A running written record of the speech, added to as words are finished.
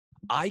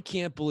I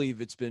can't believe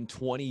it's been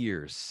 20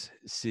 years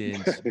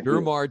since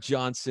DerMarr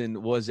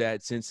Johnson was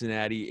at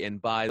Cincinnati,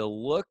 and by the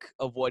look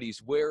of what he's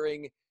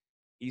wearing,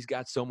 he's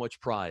got so much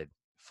pride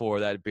for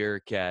that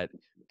Bearcat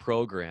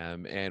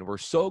program, and we're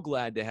so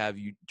glad to have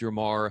you,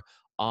 DerMarr,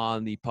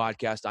 on the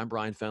podcast. I'm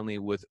Bryan Fenley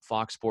with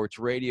Fox Sports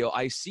Radio.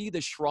 I see the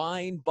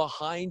shrine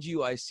behind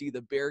you. I see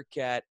the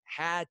Bearcat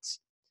hat.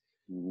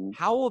 Mhm.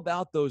 How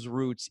about those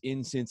roots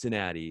in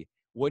Cincinnati?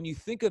 When you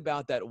think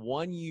about that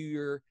 1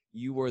 year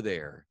you were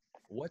there,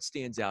 what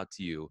stands out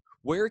to you?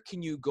 Where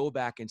can you go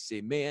back and say,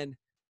 man,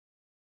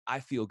 I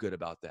feel good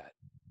about that?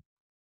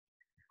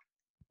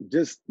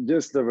 Just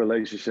the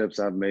relationships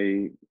I've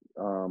made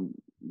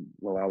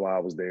while I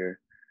was there.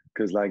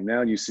 Because like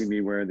now you see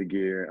me wearing the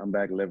gear. I'm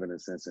back living in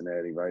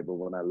Cincinnati, right? But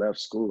when I left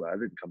school, I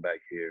didn't come back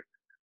here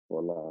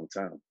for a long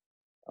time.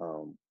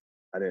 Um,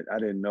 I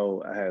didn't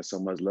know I had so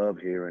much love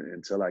here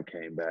until I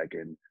came back,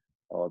 and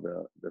all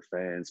the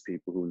fans,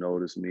 people who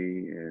noticed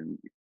me and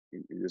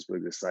just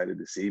really excited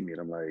to see me.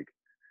 And I'm like,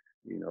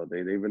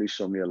 they really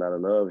show me a lot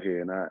of love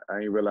here, and I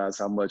didn't realize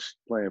how much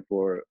playing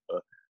for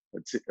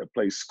a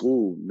place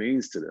school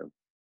means to them.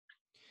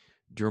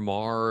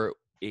 DerMarr,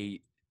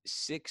 a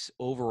 6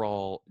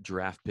 overall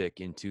draft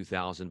pick in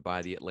 2000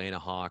 by the Atlanta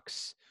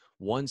Hawks,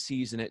 1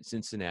 season at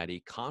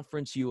Cincinnati,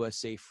 Conference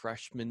USA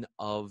Freshman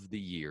of the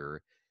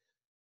Year.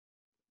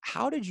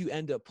 How did you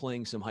end up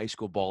playing some high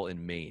school ball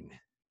in Maine?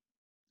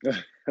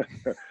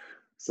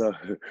 so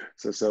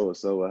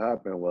so what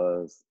happened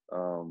was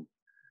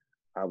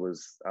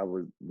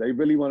they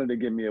really wanted to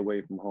get me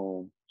away from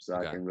home so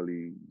Okay. I can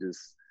really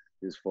just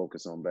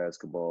focus on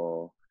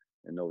basketball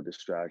and no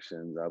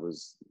distractions. I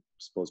was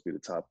supposed to be the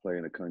top player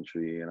in the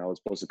country, and I was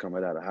supposed to come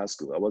right out of high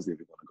school. I wasn't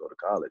even going to go to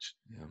college.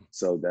 Yeah.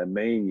 So that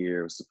Maine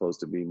year was supposed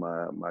to be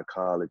my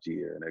college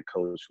year, and that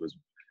coach was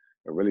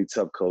a really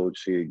tough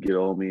coach. He'd get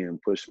on me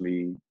and push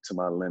me to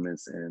my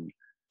limits, and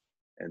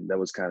that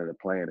was kind of the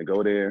plan, to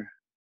go there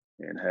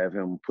and have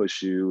him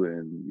push you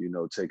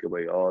and take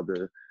away all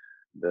the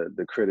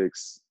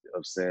critics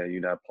of saying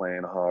you're not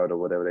playing hard or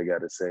whatever they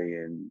got to say,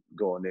 and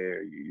going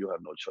there, you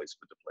have no choice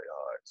but to play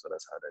hard. So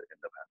that's how that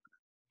ended up happening.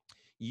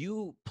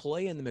 You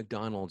play in the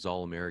McDonald's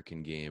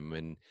All-American game,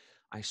 and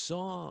I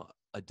saw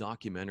a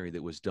documentary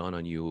that was done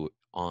on you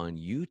on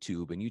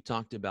YouTube, and you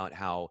talked about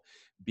how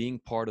being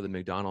part of the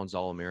McDonald's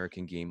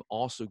All-American game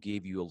also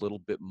gave you a little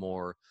bit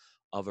more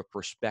of a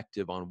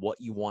perspective on what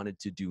you wanted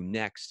to do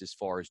next, as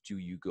far as, do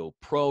you go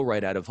pro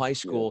right out of high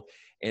school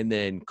and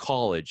then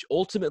college?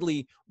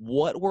 Ultimately,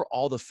 what were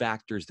all the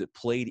factors that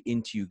played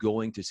into you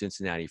going to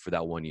Cincinnati for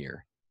that 1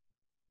 year?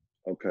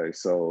 Okay,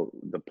 so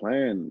the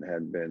plan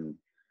had been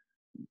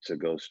to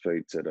go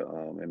straight to the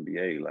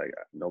NBA. Like,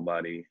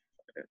 nobody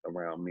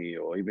around me,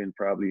 or even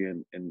probably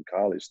in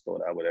college,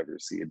 thought I would ever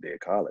see a day of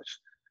college.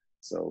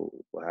 So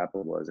what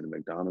happened was, in the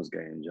McDonald's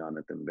game,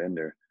 Jonathan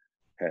Bender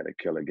had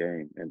a killer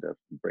game, ended up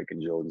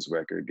breaking Jordan's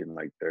record, getting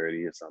like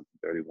 30 or something,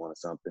 31 or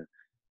something.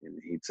 And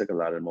he took a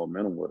lot of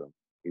momentum with him.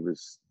 He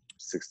was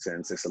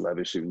 6'10",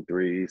 6'11", shooting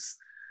threes.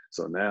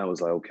 So now it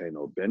was like, okay,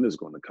 no, Bender's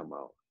going to come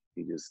out.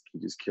 He just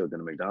killed in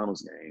the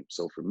McDonald's game.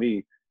 So for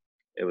me,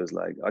 it was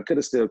like, I could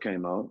have still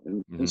came out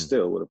and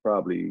still would have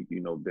probably,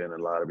 been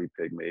a lottery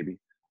pick maybe.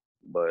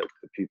 But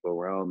the people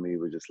around me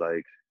were just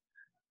like,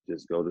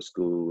 just go to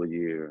school a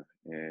year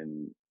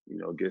and,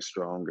 get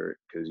stronger,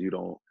 because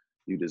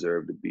you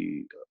deserve to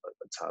be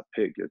a top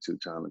pick. You're too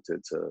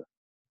talented to,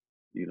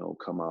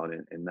 come out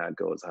and not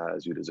go as high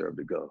as you deserve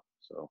to go.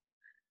 So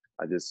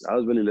I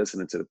was really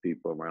listening to the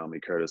people around me,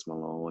 Curtis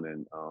Malone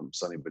and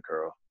Sonny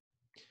Vaccaro.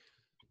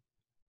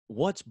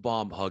 What's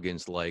Bob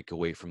Huggins like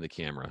away from the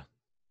camera?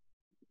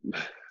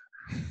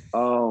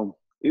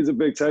 He's a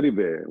big teddy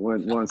bear.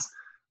 Once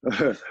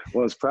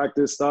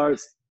practice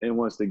starts and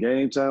once the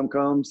game time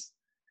comes,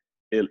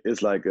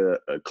 it's like a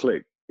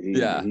click.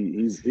 He's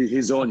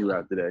on you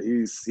after that.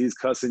 He's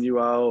cussing you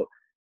out.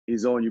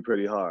 He's on you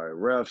pretty hard.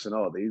 Refs and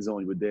all that. He's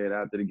on you with dead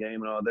after the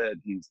game and all that.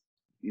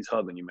 He's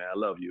hugging you, man. I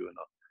love you,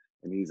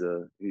 and he's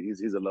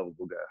a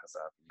lovable guy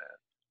aside from that.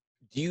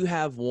 Do you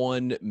have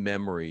one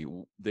memory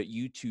that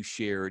you two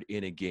shared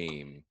in a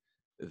game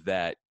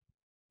that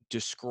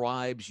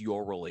describes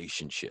your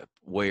relationship,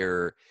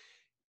 where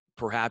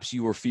perhaps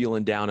you were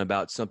feeling down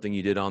about something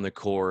you did on the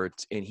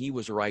court and he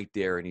was right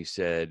there and he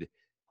said,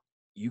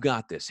 you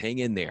got this, hang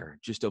in there?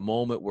 Just a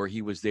moment where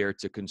he was there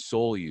to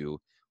console you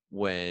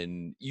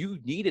when you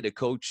needed a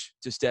coach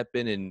to step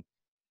in and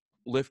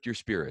lift your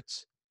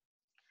spirits.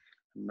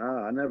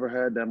 Nah, I never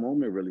had that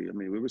moment, really. I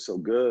mean, we were so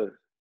good,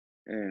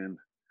 and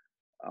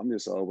I'm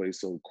just always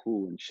so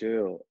cool and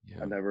chill.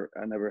 Yeah.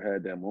 I never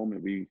had that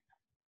moment. We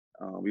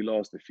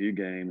lost a few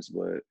games,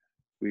 but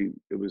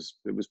it was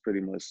pretty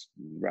much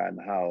riding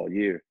high all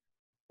year.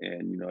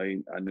 And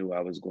I knew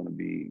I was going to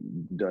be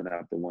done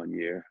after 1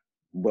 year.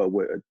 But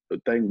what the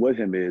thing with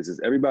him is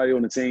everybody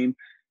on the team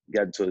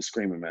got into a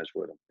screaming match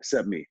with him,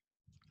 except me.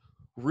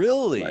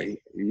 Really?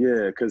 Like,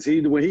 yeah, because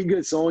when he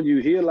gets on you,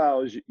 he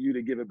allows you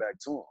to give it back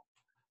to him.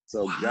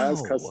 So Wow.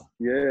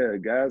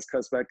 guys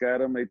cuss back at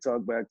him. They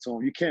talk back to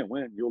him. You can't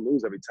win. You'll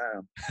lose every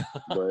time.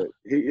 But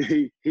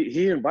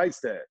he invites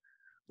that.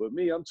 But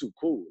me, I'm too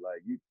cool.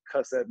 Like you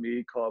cuss at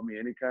me, call me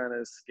any kind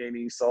of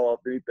skinny,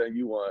 soft, anything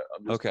you want.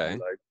 I'm just gonna be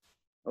Okay. like,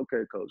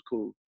 okay, coach,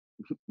 cool.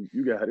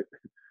 You got it.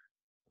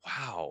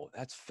 Wow,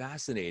 that's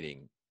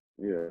fascinating.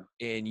 Yeah.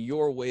 And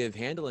your way of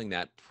handling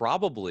that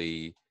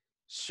probably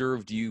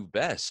served you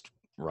best,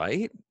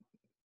 right?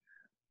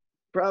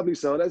 Probably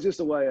so. That's just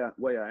the way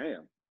I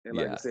am. And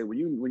like I Yeah. said, when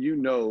you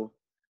know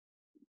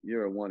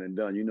you're a one and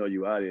done, you know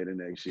you out here the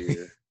next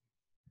year.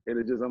 And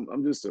it just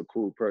I'm just a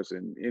cool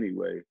person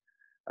anyway.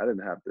 I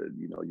didn't have to,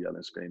 yell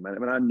and scream. I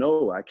mean, I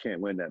know I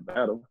can't win that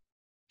battle.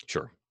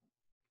 Sure.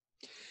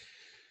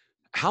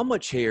 How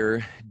much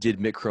hair did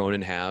Mick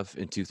Cronin have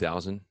in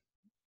 2000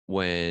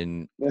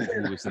 when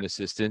he was an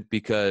assistant?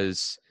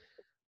 Because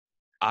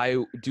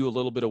I do a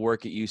little bit of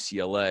work at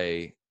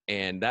UCLA,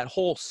 and that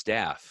whole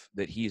staff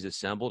that he's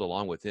assembled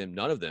along with him,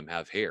 none of them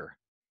have hair.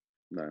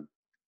 None.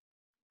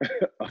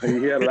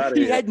 He had a lot of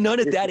He hair. had none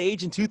at that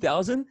age in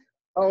 2000?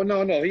 Oh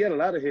no, he had a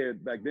lot of hair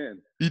back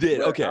then. He did.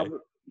 But Okay.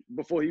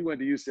 before he went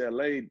to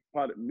UCLA,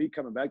 part of me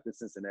coming back to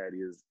Cincinnati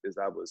is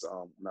I was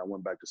when I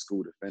went back to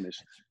school to finish,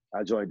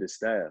 I joined the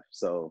staff.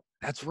 So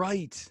That's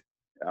right.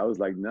 I was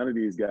like, none of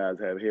these guys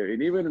have hair.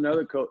 And even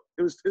another coach,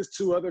 it's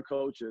two other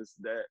coaches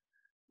that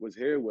was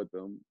here with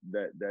them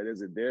that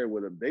isn't there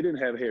with them. They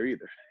didn't have hair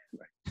either.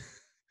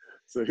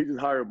 So he just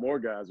hired more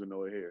guys with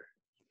no hair.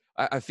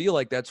 I feel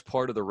like that's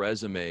part of the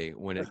resume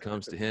when it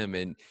comes to him.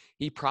 And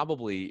he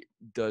probably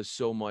does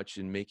so much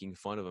in making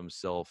fun of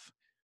himself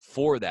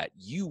for that.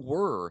 You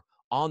were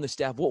on the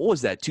staff. What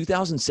was that,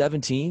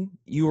 2017?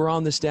 You were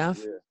on the staff?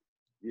 Yeah.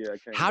 Yeah, I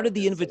came How back did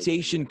the in 17.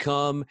 invitation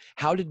come?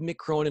 How did Mick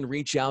Cronin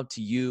reach out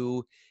to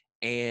you?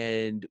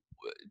 And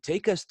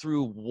take us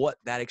through what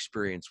that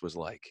experience was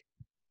like.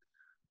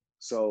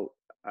 So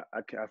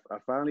I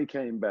finally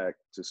came back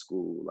to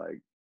school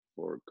like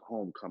for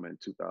homecoming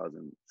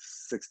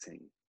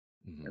 2016,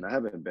 and I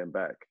haven't been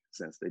back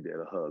since they did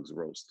a Hugs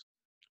roast.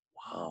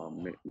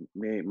 Wow.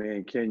 Me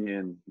and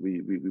Kenyon,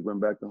 we went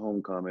back to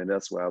homecoming.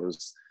 That's where I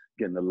was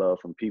getting the love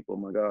from people. Oh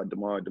my God,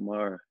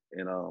 DerMarr,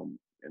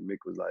 and Mick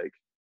was like,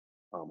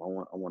 I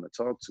want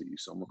to talk to you,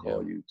 so I'm gonna Yeah.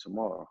 call you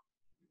tomorrow.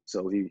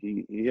 So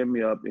he hit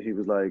me up and he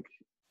was like,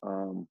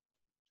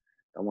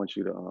 I want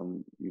you to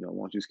I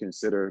want you to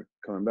consider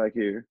coming back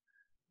here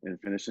and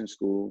finishing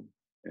school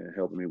and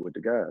helping me with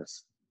the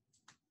guys.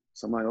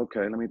 So I'm like,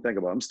 okay, let me think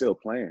about it. I'm still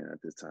playing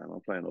at this time.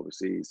 I'm playing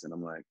overseas. And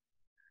I'm like,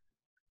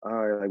 all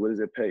right, like, what does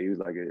it pay? He was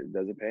like, it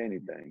doesn't pay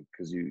anything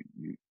because you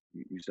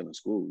still in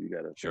school. You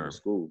got to finish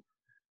school.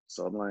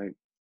 So I'm like,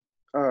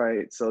 all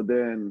right. So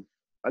then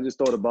I just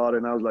thought about it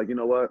and I was like, you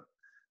know what?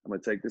 I'm going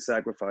to take the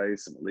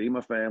sacrifice. I'm going to leave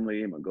my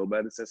family. I'm going to go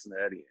back to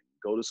Cincinnati and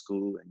go to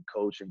school and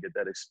coach and get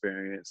that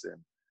experience and,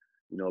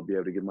 be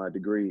able to get my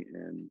degree.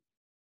 And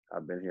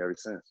I've been here ever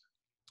since.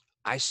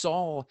 I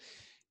saw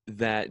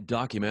that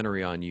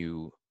documentary on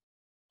you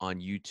on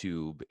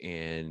YouTube,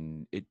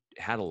 and it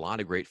had a lot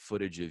of great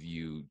footage of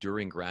you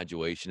during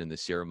graduation and the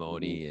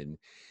ceremony. And,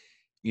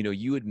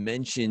 you had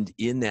mentioned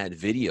in that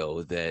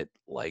video that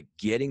like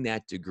getting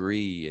that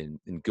degree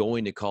and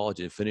going to college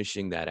and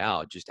finishing that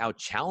out, just how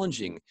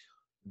challenging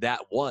that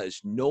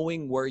was,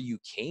 knowing where you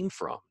came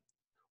from.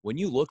 When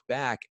you look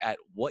back at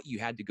what you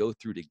had to go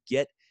through to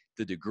get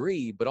the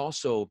degree, but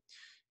also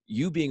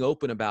you being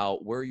open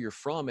about where you're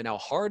from and how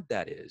hard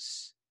that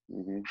is,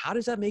 how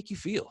does that make you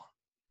feel?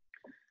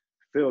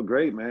 Feel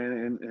great,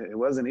 man, and it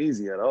wasn't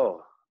easy at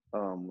all.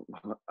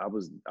 I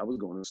was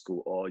going to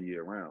school all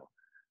year round.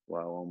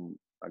 While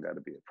I got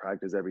to be at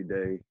practice every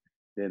day.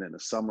 Then in the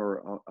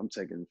summer, I'm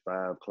taking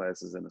 5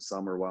 classes in the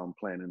summer while I'm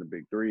playing in the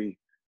Big Three.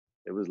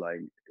 It was like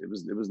it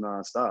was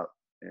nonstop.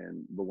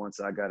 But once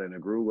I got in the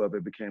groove of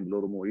it, became a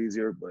little more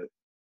easier. But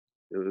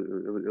it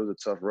was a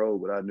tough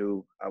road. But I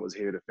knew I was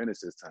here to finish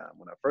this time.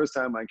 When the first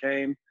time I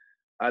came,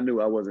 I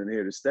knew I wasn't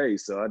here to stay,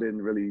 so I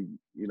didn't really,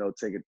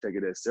 take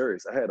it as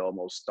serious. I had to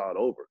almost start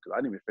over because I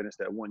didn't even finish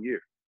that 1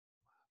 year.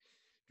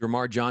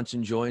 DerMarr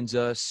Johnson joins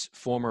us,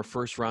 former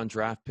first-round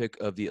draft pick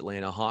of the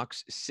Atlanta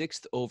Hawks,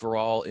 6th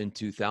overall in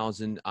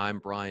 2000. I'm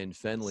Bryan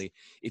Fenley.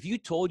 If you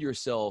told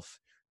yourself,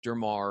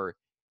 DerMarr,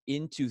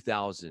 in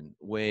 2000,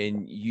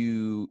 when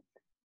you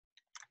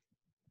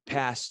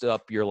passed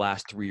up your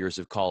last 3 years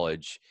of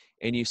college,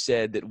 and you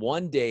said that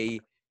one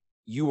day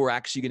you were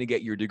actually going to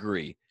get your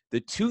degree, the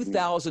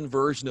 2000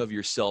 version of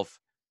yourself,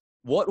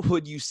 what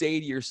would you say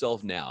to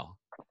yourself now?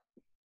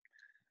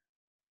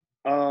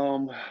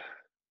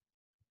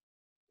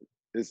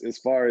 As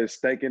far as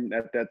thinking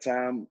at that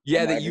time,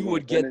 Yeah, that you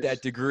would get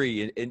that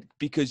degree, and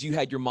because you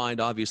had your mind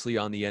obviously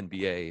on the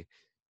NBA.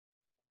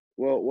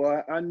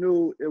 Well, I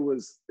knew it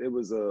was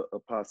a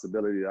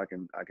possibility that I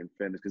can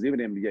finish because even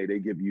in the NBA they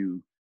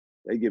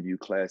give you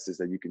classes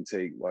that you can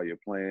take while you're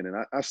playing, and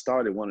I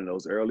started one of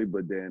those early,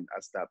 but then I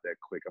stopped that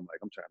quick. I'm like,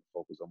 I'm trying to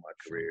focus on my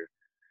career.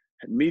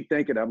 And me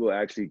thinking I will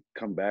actually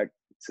come back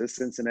to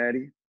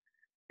Cincinnati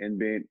and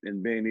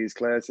being these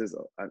classes,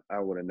 I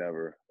would have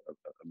never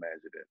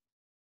imagined it.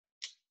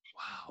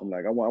 I'm Wow.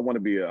 like, I want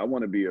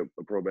to be a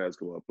pro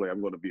basketball player.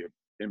 I'm going to be an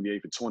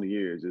NBA for 20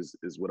 years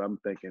is what I'm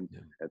thinking Yeah.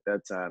 at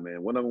that time.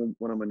 And what I'm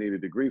gonna need a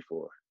degree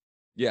for?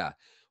 Yeah.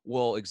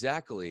 Well,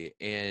 exactly.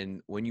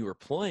 And when you were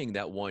playing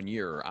that 1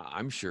 year,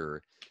 I'm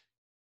sure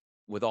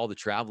with all the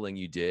traveling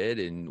you did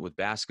and with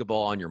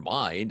basketball on your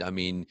mind, I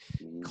mean,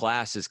 Mhm.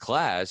 class is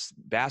class.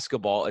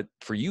 Basketball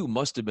for you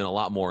must have been a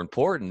lot more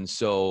important.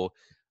 So,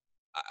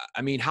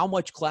 I mean, how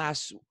much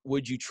class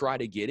would you try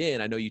to get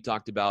in? I know you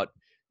talked about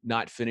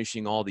not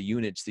finishing all the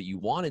units that you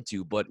wanted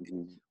to, but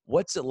Mhm.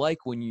 what's it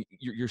like when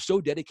you're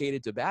so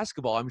dedicated to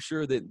basketball? I'm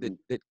sure Mhm.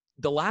 that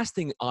the last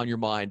thing on your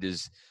mind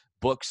is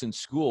books and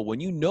school when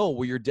you know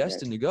where you're Right.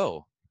 destined to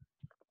go.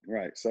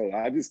 Right. So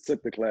I just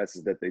took the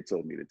classes that they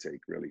told me to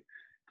take, really.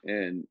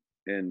 And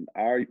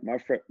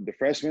the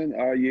freshman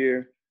our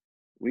year,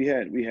 we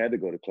had to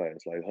go to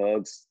class. Like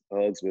Hugs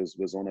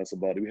was on us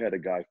about it. We had a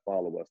guy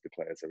follow us to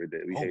class every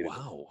day. We Oh hated him.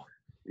 wow.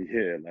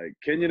 Yeah, like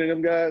Kenyon and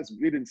them guys,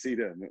 we didn't see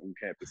them on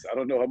campus. I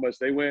don't know how much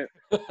they went,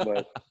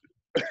 but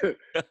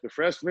the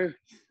freshmen,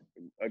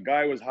 a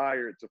guy was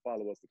hired to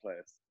follow us to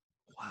class.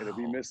 And if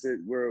we Wow. missed it,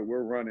 we're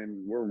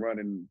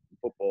running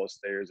football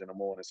stairs in the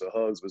morning. So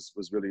Hugs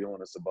was really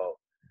on us about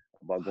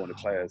going to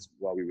Wow. class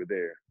while we were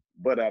there.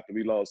 But after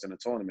we lost in the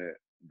tournament,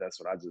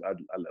 that's when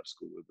I left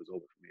school. It was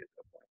over for me at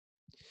that point.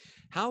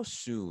 How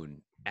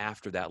soon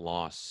after that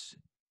loss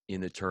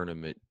in the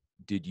tournament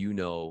did you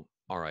know,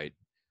 all right,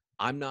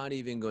 I'm not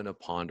even going to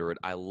ponder it.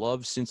 I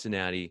love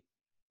Cincinnati,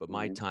 but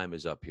my Hmm. time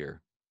is up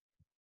here.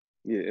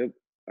 Yeah,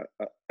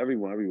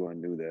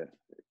 everyone knew that.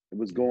 It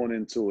was Yeah, going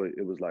into it.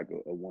 It was like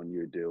a 1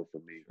 year deal for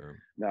me. sure.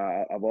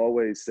 Now I've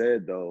always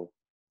said though,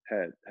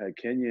 had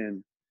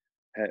Kenyon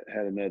had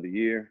another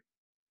year,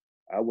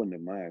 I wouldn't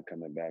have mind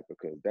coming back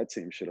because that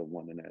team should have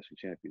won the national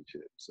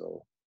championship.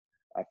 So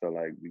I felt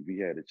like we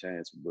had a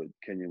chance, but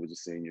Kenyon was a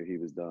senior. He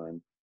was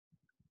done.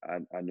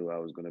 I knew I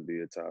was going to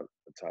be a top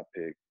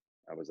pick.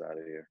 I was out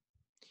of here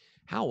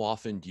How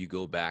often do you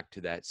go back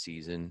to that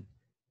season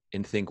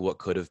and think what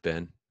could have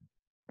been?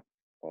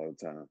 all the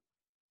time.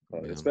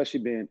 Yeah. Especially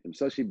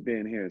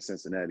being here in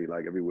Cincinnati,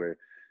 like everywhere,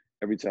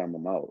 every time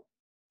I'm out,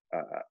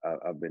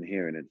 I've been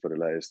hearing it for the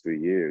last 3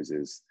 years.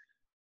 Is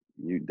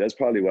you? That's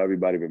probably why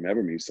everybody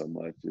remember me so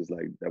much. Is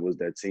like that was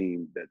that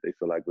team that they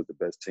feel like was the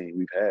best team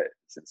we've had,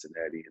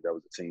 Cincinnati, and that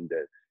was a team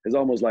that it's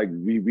almost like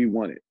we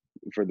won it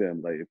for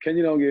them. Like if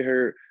Kenyon don't get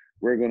hurt,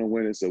 we're going to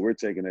win it, so we're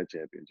taking that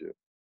championship.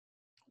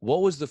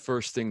 What was the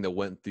first thing that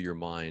went through your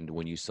mind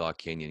when you saw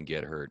Kenyon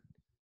get hurt?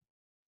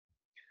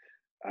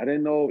 I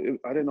didn't know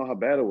how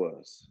bad it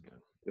was. Yeah.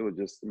 It was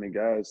just, I mean,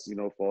 guys,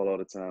 fall all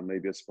the time,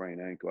 maybe a sprained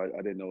ankle. I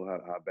didn't know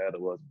how bad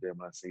it was. Then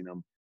when I seen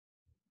him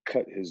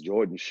cut his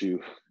Jordan shoe,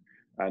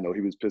 I know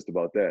he was pissed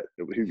about that.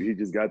 He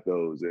just got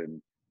those,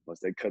 and once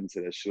they cut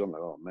into that shoe, I'm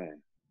like, oh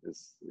man,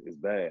 it's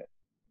bad.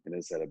 And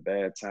it's at a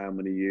bad time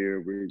of the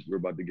year. We're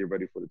about to get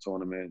ready for the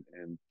tournament,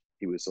 and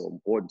he was so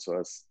important to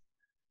us.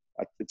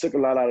 It took a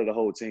lot out of the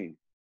whole team.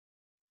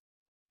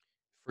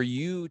 For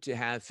you to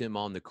have him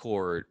on the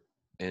court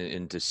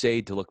and to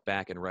say, to look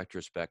back in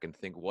retrospect and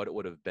think what it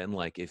would have been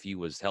like if he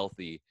was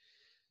healthy,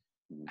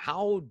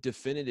 how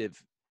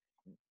definitive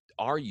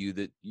are you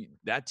that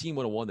that team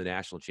would have won the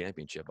national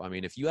championship? I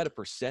mean, if you had a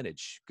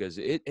percentage, because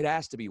it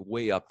has to be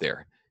way up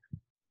there.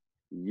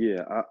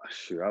 Yeah,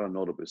 sure. I don't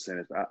know the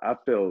percentage. I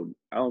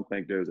don't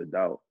think there's a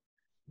doubt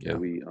that Yeah.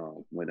 we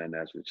win that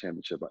national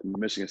championship.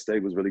 Michigan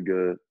State was really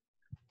good.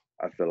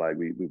 I feel like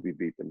we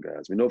beat them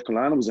guys. We North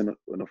Carolina was in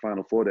the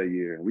Final Four that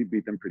year, and we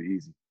beat them pretty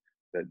easy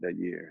that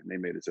year, and they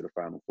made it to the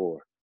Final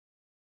Four.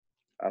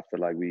 I feel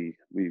like I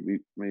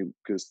mean,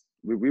 because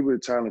we were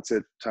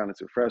talented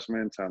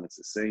freshmen,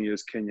 talented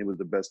seniors. Kenya was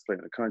the best player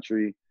in the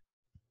country,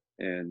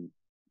 and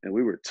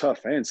we were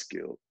tough and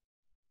skilled.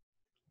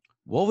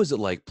 What was it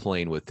like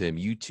playing with him?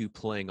 You two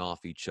playing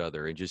off each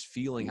other and just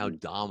feeling how Hmm.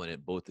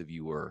 dominant both of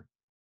you were.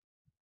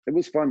 It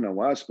was fun to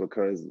watch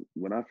because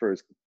when I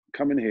first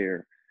come in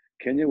here,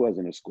 Kenya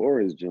wasn't a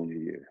scorer his junior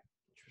year.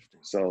 Interesting.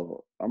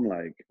 So I'm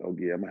like, oh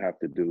yeah, I'm gonna have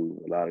to do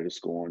a lot of the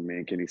scoring. Me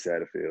and Kenny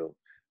Satterfield,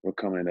 we're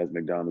coming in as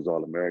McDonald's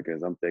All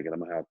Americans. I'm thinking I'm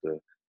gonna have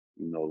to,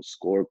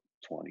 score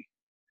 20.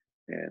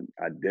 And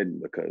I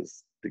didn't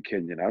because the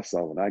Kenyan I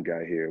saw when I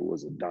got here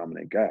was a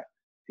dominant guy.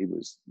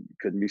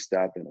 Couldn't be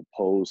stopped in a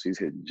post. He's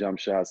hitting jump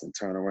shots and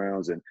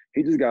turnarounds, and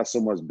he just got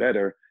so much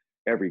better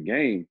every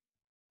game.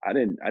 I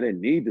didn't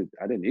need to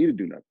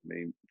do nothing. I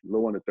mean, a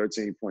little under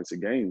 13 points a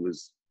game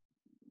was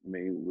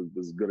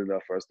good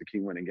enough for us to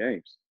keep winning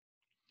games.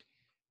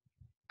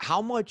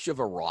 How much of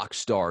a rock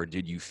star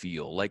did you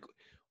feel? Like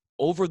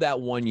over that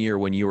 1 year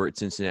when you were at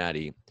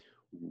Cincinnati,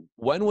 Mhm.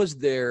 when was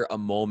there a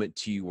moment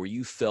to you where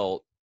you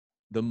felt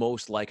the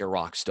most like a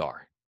rock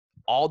star?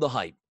 All the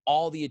hype,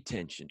 all the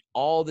attention,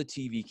 all the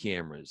TV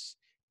cameras,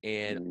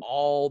 and Mhm.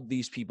 all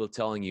these people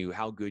telling you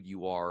how good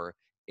you are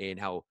and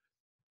how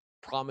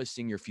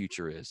promising your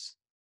future is.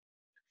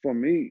 For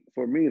me,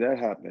 that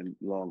happened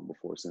long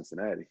before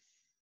Cincinnati.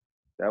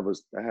 That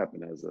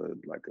happened as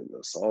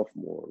a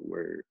sophomore,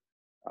 where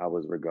I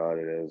was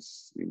regarded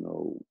as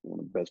one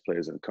of the best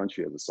players in the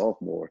country as a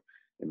sophomore,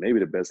 and maybe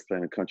the best player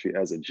in the country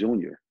as a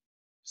junior.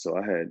 So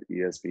I had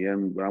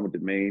ESPN when I went to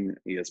Maine.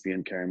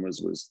 ESPN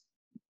cameras was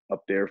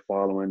up there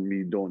following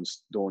me, doing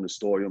the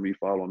story on me,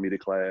 following me to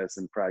class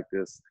and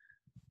practice.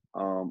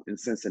 In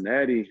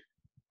Cincinnati,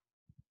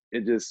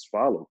 it just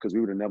followed because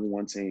we were the number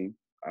one team.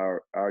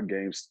 Our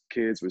games,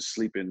 kids were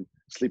sleeping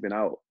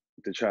out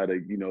to try to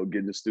get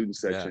in the student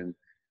Yeah. section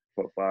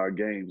for our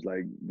games.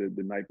 Like the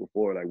night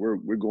before, like we're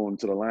going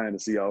to the line to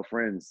see our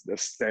friends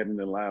that's standing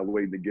in line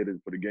waiting to get in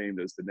for the game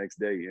that's the next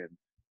day, and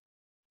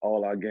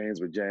all our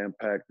games were jam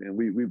packed, and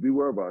we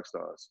were rock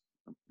stars.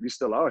 We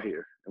still are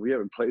here, and we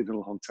haven't played in a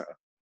long time.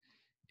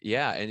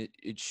 Yeah, and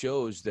it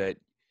shows that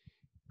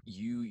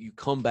you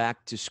come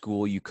back to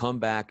school, you come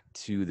back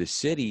to the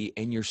city,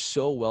 and you're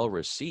so well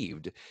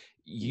received. Mm-hmm.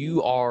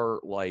 You are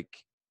like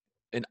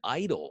an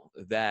idol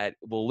that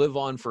will live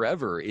on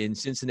forever in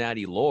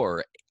Cincinnati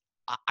lore.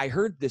 I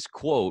heard this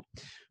quote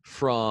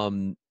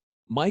from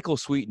Michael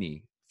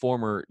Sweetney,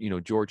 former,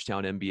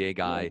 Georgetown NBA Yeah,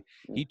 guy.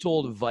 yeah. He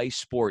told Vice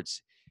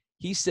Sports,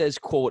 he says,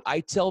 quote, "I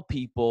tell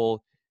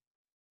people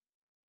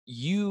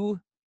you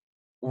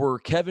were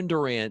Kevin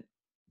Durant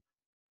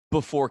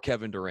before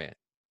Kevin Durant."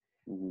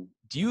 Mm-hmm.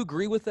 Do you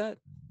agree with that?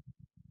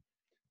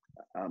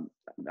 Um,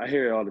 I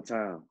hear it all the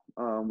time.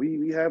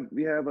 We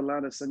have a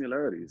lot of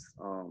similarities.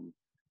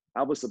 I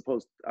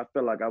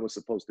felt like I was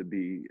supposed to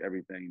be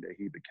everything that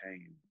he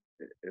became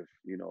if if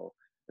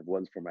it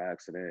wasn't for my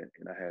accident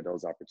and I had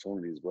those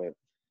opportunities. But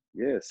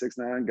yeah,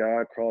 6'9"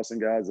 guy crossing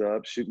guys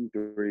up, shooting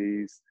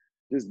threes,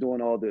 just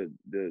doing all the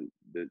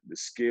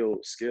skill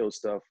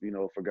stuff,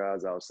 for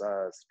guys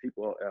outside.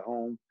 People at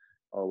home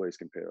always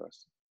compare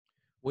us.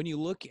 When you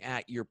look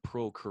at your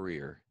pro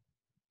career,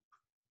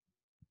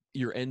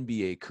 your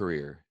NBA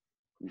career,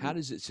 how Hmm.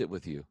 does it sit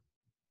with you?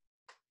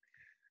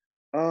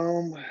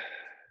 Um,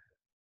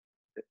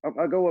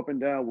 I go up and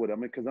down with it. I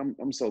mean, because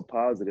I'm so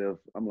positive.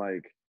 I'm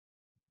like,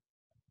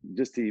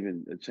 just to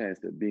even a chance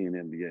to be in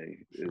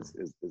NBA Sure.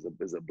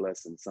 is a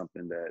blessing,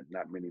 something that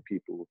not many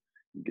people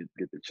get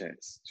the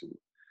chance to.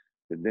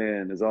 But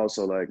then it's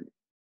also like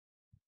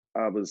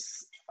I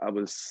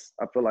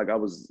feel like I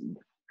was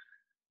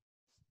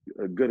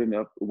a good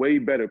enough, way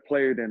better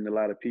player than a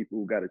lot of people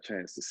who got a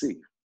chance to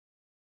see.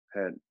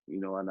 And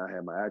I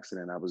had my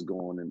accident. I was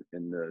going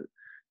in the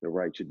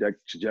right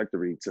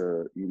trajectory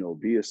to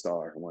be a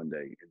star one day,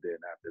 and then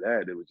after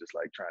that, it was just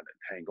like trying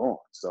to hang on.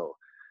 So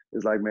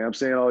it's like, man, I'm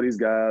seeing all these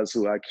guys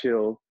who I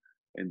kill,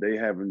 and they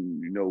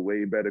having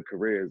way better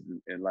careers,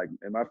 and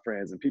my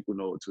friends and people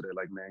know it too. They're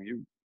like, man,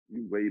 you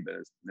way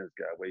better than this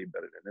guy, way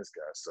better than this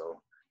guy. So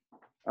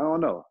I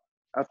don't know.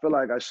 I feel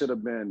like I should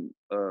have been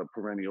a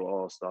perennial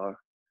all star,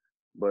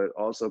 but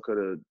also could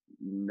have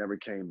never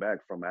came back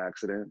from an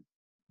accident.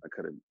 I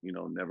could have,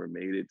 never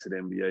made it to the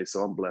NBA.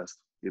 So I'm blessed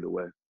either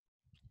way.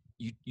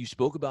 You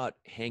spoke about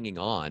hanging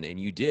on, and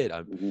you did.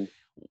 Hmm.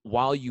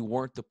 While you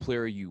weren't the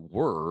player you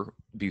were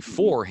Hmm.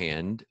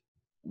 beforehand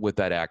with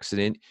that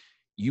accident,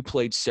 you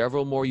played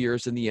several more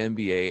years in the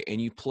NBA, and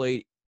you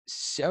played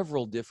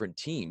several different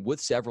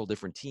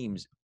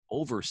teams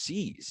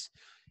overseas.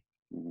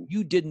 Hmm.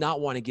 You did not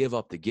want to give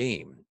up the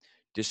game,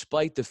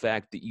 despite the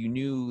fact that you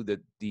knew that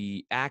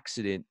the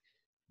accident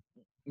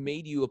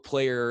made you a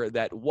player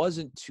that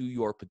wasn't to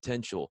your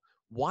potential.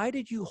 Why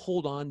did you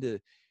hold on to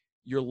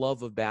your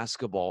love of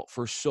basketball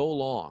for so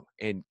long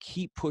and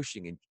keep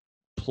pushing and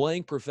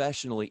playing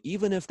professionally,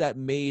 even if that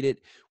made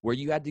it where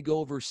you had to go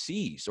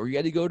overseas or you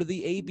had to go to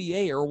the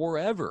ABA or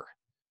wherever?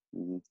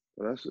 Hmm.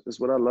 Well, that's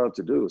what I love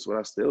to do. It's what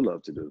I still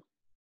love to do.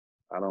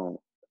 I don't,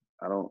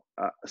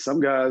 some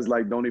guys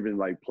like don't even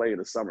like play in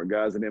the summer.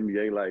 Guys in the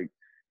NBA, like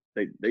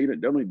they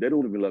don't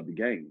even love the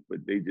game, but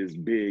they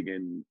just big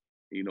and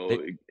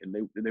It,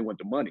 and they want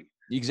the money.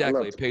 I exactly.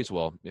 love It to pays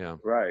well. Yeah.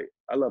 right.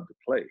 I love to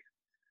play.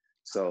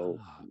 So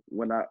Ah,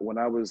 when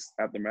I was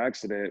after my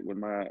accident, when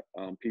my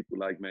people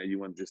like, man, you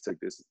want to just take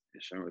this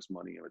insurance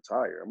money and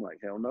retire? I'm like,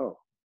 hell no.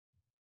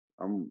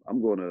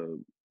 I'm going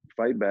to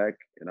fight back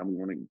and I'm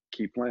going to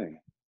keep playing.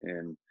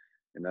 And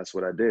that's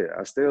what I did.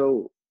 I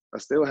still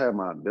have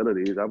my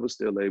abilities. I was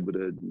still able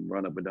to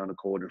run up and down the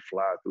court and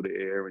fly through the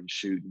air and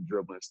shoot and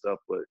dribble and stuff,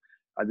 but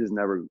I just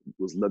never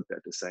was looked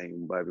at the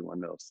same by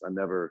everyone else. I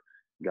never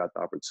got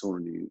the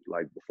opportunity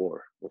like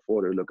before.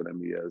 Before they're looking at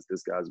me as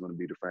this guy's going to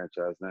be the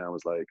franchise now.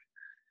 It's like,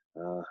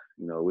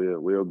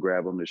 we'll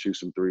grab them to shoot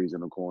some threes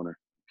in the corner,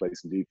 play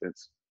some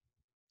defense.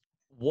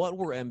 what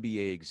were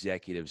NBA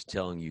executives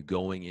telling you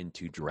going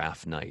into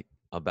draft night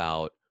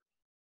about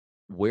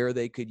where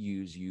they could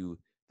use you,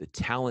 the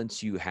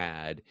talents you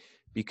had?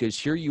 Because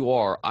here you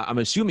are, I'm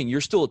assuming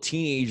you're still a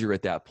teenager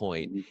at that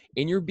point, Mm-hmm.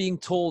 and you're being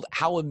told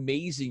how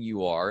amazing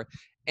you are. Mm-hmm.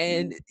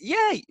 And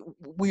yeah,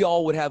 we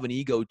all would have an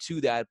ego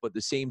to that, but at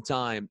the same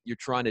time, you're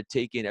trying to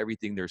take in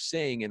everything they're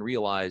saying and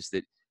realize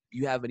that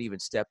you haven't even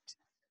stepped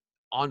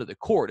onto the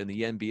court in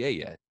the NBA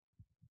yet.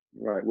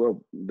 Right.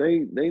 Well, they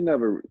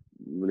never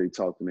really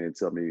talked to me and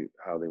tell me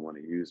how they want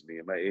to use me.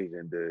 And my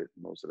agent did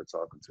most of the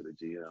talking to the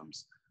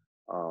GMs.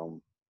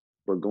 Um,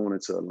 but going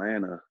into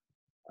Atlanta,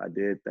 I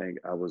did think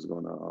I was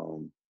gonna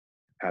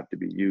have to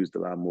be used a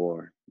lot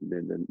more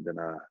than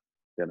I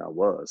than I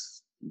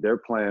was. Their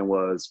plan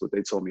was, what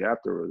they told me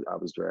after I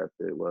was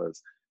drafted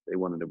was, they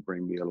wanted to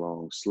bring me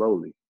along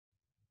slowly,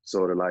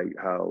 sort of like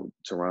how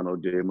Toronto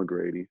did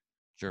McGrady,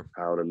 Sure.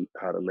 how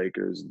the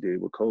Lakers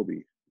did with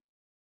Kobe,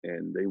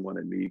 and they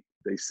wanted me.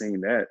 They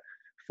seen that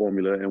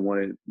formula and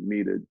wanted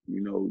me to,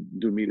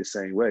 do me the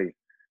same way.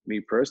 Me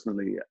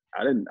personally,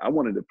 I didn't. I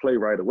wanted to play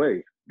right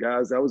away.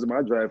 Guys that was in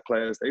my draft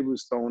class, they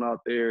was thrown out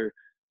there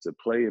to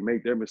play and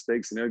make their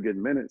mistakes, and they're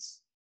getting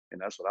minutes,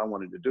 and that's what I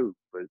wanted to do.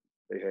 But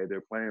they had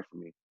their plan for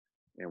me,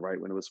 and right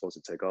when it was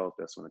supposed to take off,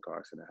 that's when the car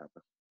accident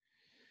happened.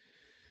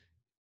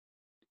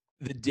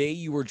 The day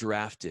you were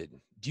drafted,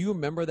 do you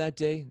remember that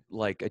day?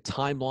 Like a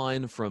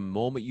timeline from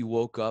moment you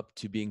woke up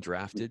to being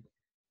drafted?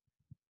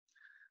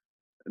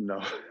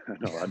 No,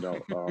 no, I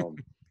don't.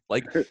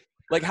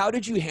 Like how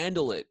did you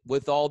handle it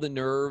with all the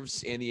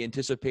nerves and the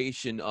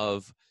anticipation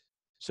of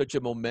such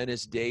a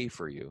momentous day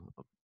for you?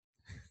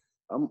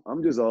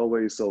 I'm just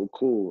always so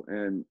cool,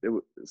 and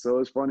so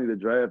it's funny, the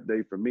draft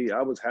day for me.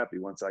 I was happy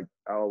once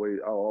I'll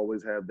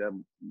always have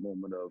that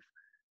moment of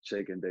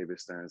shaking David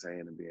Stern's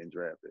hand and being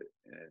drafted.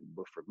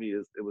 But for me,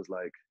 it was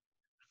like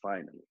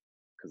finally,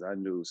 because I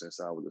knew since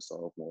I was a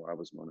sophomore I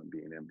was going to be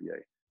in NBA.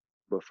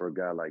 But for a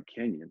guy like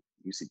Kenyon,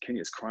 you see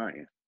Kenyon's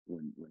crying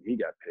when he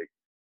got picked.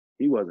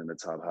 He wasn't a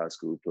top high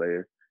school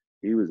player.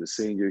 He was a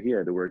senior. He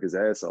had to work his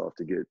ass off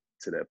to get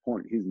to that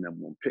point. He's the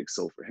number one pick.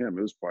 So for him,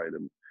 it was probably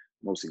the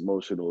most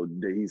emotional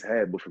day he's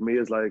had. But for me,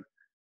 it's like,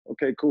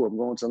 okay, cool. I'm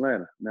going to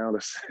Atlanta. Now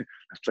let's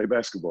play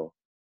basketball.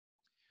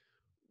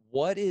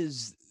 What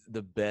is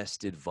the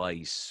best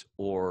advice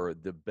or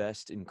the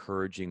best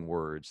encouraging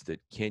words that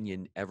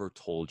Kenyon ever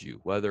told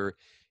you? Whether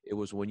it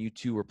was when you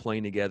two were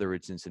playing together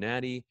at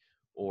Cincinnati,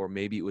 or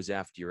maybe it was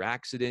after your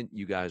accident,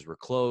 you guys were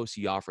close,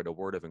 he offered a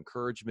word of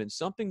encouragement,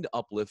 something to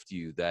uplift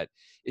you that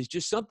is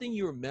just something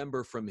you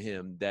remember from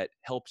him that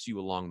helps you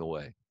along the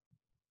way.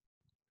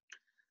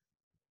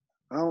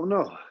 I don't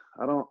know.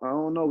 I don't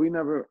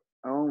know.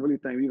 I don't really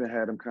think we even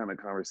had them kind of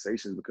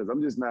conversations, because I'm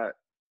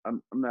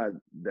not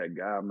that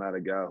guy. I'm not a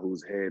guy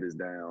whose head is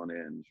down,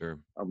 and Sure.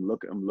 I'm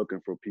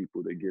looking for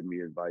people to give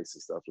me advice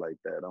and stuff like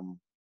that.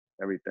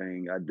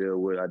 Everything I deal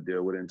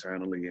with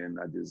internally, and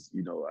I just,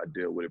 I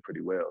deal with it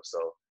pretty well.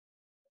 So,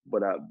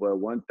 but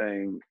one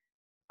thing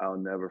I'll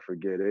never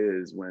forget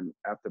is when,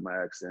 after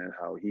my accident,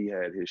 how he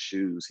had his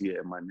shoes, he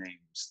had my name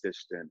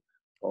stitched in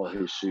all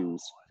his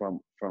shoes from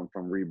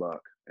Reebok,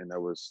 and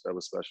that was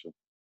special.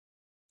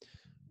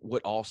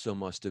 What also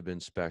must have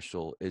been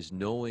special is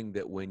knowing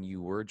that when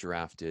you were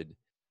drafted,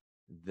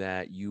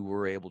 that you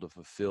were able to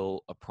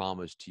fulfill a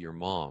promise to your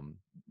mom,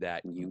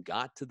 that you Hmm.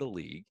 got to the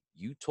league.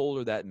 You told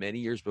her that many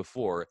years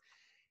before,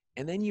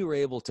 and then you were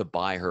able to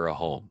buy her a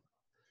home.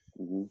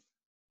 Hmm.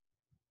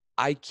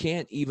 I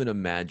can't even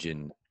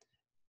imagine,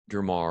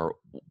 DerMarr,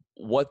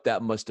 what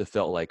that must have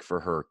felt like for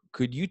her.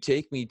 Could you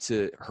take me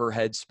to her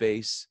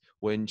headspace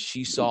when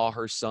she saw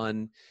her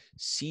son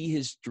see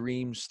his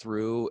dreams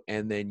through,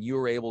 and then you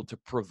were able to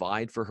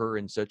provide for her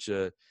in such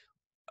a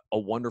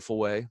wonderful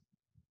way?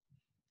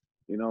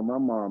 My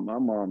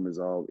mom is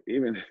all,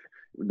 even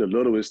the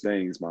littlest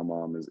things, my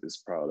mom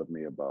is proud of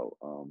me about.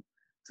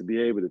 To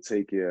be able to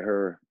take care of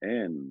her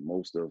and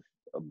most of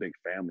a big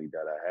family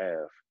that I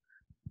have,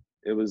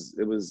 it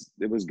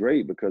was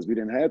great, because we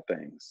didn't have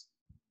things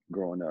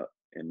growing up,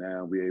 and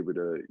now we're able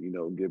to,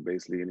 get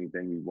basically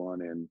anything we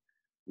want. And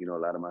a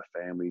lot of my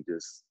family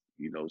just,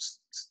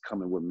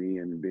 coming with me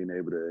and being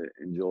able to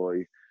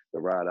enjoy the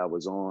ride I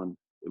was on.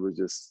 It was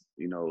just,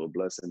 a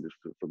blessing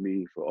for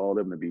me, for all of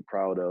them to be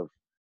proud of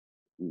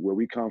where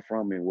we come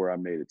from and where I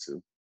made it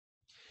to.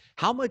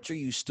 How much are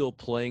you still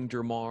playing,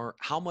 DerMarr?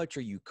 How much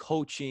are you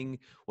coaching?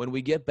 When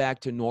we get back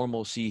to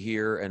normalcy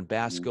here and Mhm.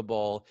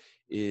 basketball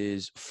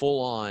is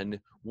full on,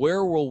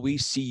 where will we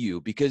see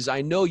you? Because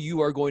I know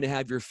you are going to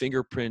have your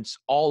fingerprints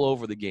all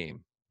over the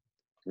game.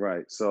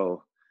 Right.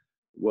 So,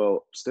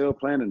 well, still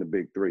playing in the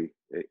Big Three.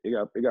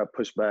 It got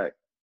pushed back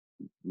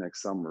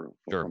next summer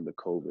Sure. from the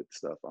COVID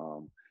stuff.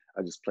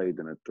 I just played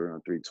in a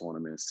 3-on-3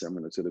 tournament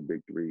similar to the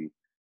Big Three.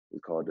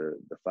 It's called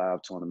the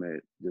Five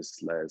tournament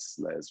just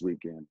last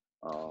weekend.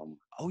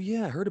 Oh,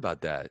 yeah, I heard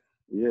about that.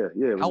 Yeah,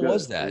 yeah, it was How good.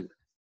 was that?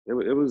 It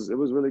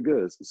was really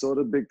good. So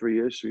the Big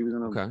Three ish. We was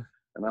Okay.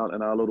 in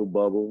our little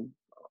bubble.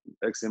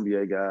 Ex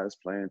NBA guys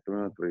playing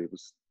 3-on-3. It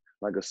was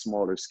like a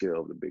smaller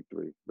scale of the Big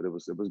Three, but it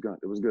was good.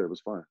 It was good. It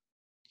was fun.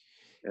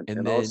 And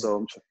And then,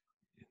 also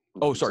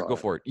oh, I'm sorry, go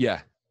sorry. for it.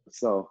 Yeah.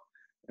 So,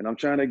 and I'm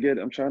trying to get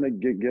on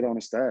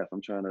the staff.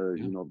 I'm trying to,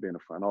 be in the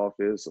front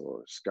office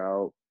or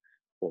scout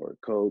or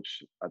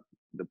coach. I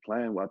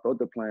thought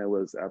the plan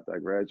was, after I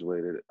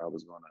graduated, I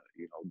was gonna,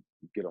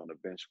 get on the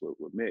bench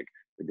with Mick,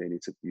 but then he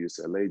took the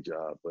UCLA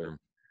job. But Sure.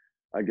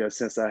 I guess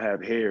since I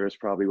have hair, it's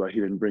probably why he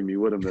didn't bring me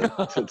with him to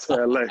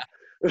LA.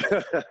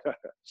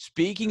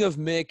 Speaking of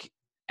Mick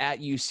at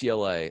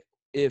UCLA,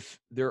 if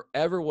there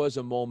ever was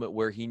a moment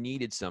where he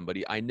needed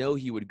somebody, I know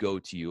he would go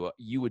to you.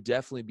 You would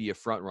definitely be a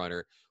front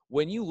runner.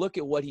 When you look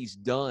at what he's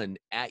done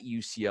at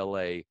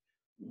UCLA,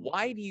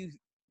 why do you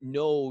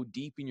know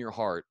deep in your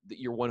heart that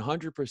you're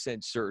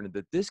 100% certain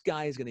that this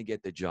guy is going to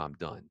get the job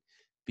done?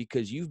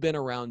 because you've been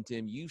around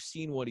him, you've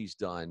seen what he's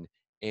done,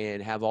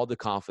 and have all the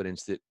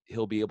confidence that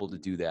he'll be able to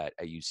do that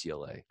at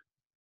UCLA?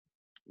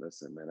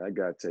 Listen, man, that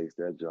guy takes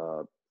that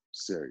job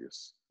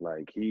serious.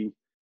 Like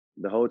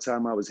the whole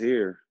time I was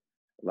here,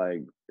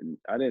 like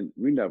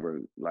we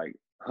never like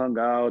hung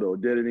out or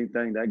did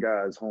anything. That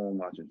guy's home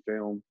watching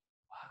film.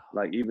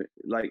 Like even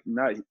like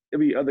not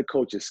every other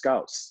coach's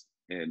scouts,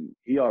 and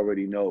he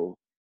already know.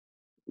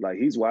 Like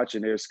he's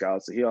watching their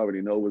scouts, and he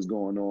already know what's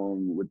going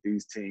on with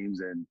these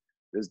teams. And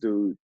this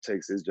dude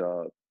takes his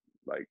job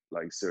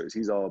like serious.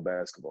 He's all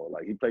basketball.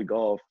 Like he played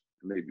golf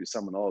maybe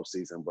some in the off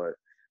season, but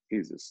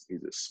he's a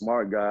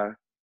smart guy.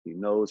 He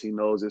knows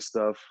his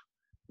stuff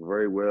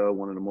very well.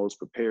 One of the most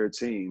prepared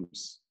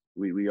teams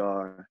we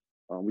are.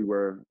 We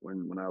were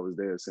when I was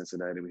there,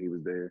 Cincinnati when he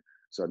was there.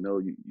 So I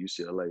know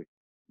UCLA,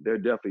 they're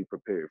definitely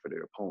prepared for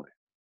their opponent.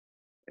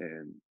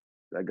 And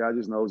that guy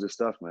just knows his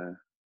stuff, man.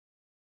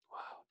 Wow.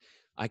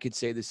 I could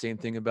say the same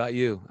thing about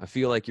you. I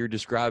feel like you're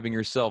describing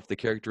yourself, the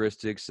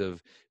characteristics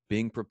of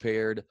being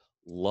prepared,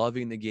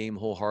 loving the game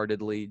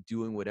wholeheartedly,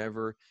 doing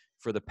whatever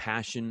for the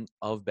passion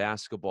of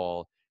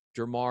basketball.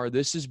 DerMarr,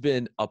 this has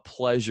been a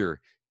pleasure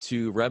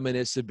to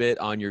reminisce a bit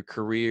on your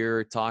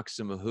career, talk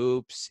some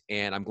hoops,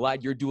 and I'm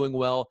glad you're doing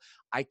well.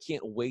 I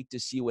can't wait to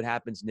see what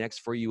happens next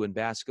for you in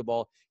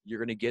basketball. You're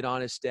going to get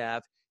on a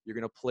staff. You're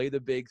going to play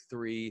the big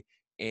three.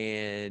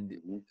 And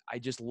Mm-hmm. I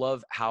just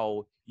love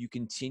how you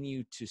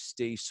continue to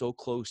stay so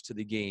close to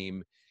the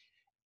game.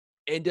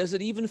 And does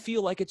it even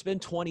feel like it's been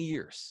 20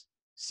 years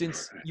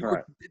since you were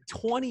Right.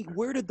 20?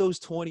 Where did those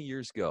 20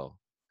 years go?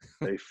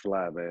 They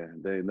fly,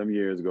 man. Them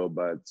years go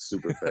by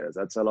super fast.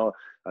 I tell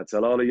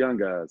all the young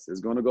guys, it's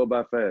gonna go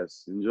by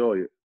fast. Enjoy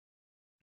it.